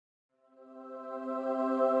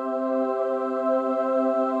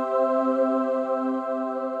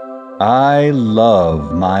I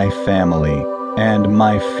love my family, and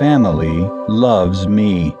my family loves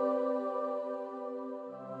me.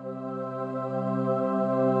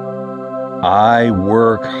 I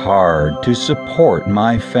work hard to support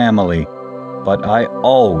my family, but I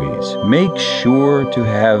always make sure to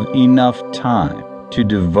have enough time to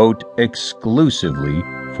devote exclusively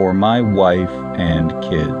for my wife and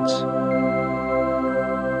kids.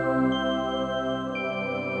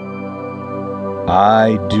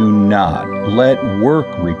 I do not let work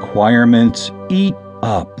requirements eat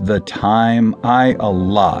up the time I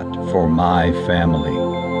allot for my family.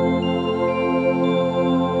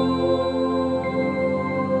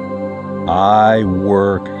 I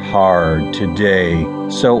work hard today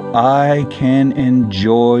so I can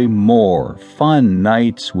enjoy more fun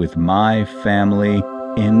nights with my family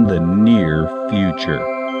in the near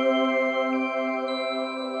future.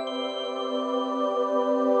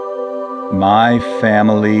 My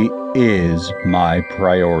family is my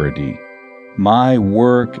priority. My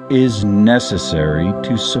work is necessary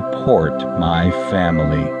to support my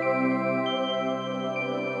family.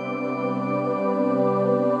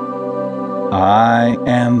 I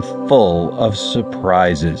am full of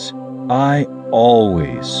surprises. I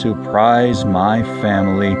always surprise my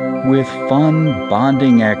family with fun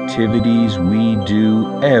bonding activities we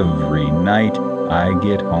do every night I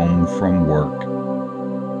get home from work.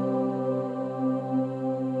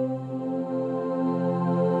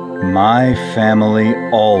 My family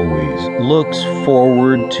always looks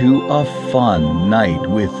forward to a fun night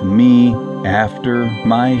with me after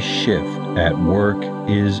my shift at work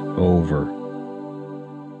is over.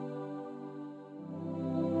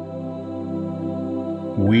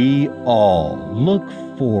 We all look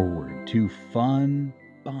forward to fun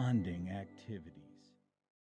bonding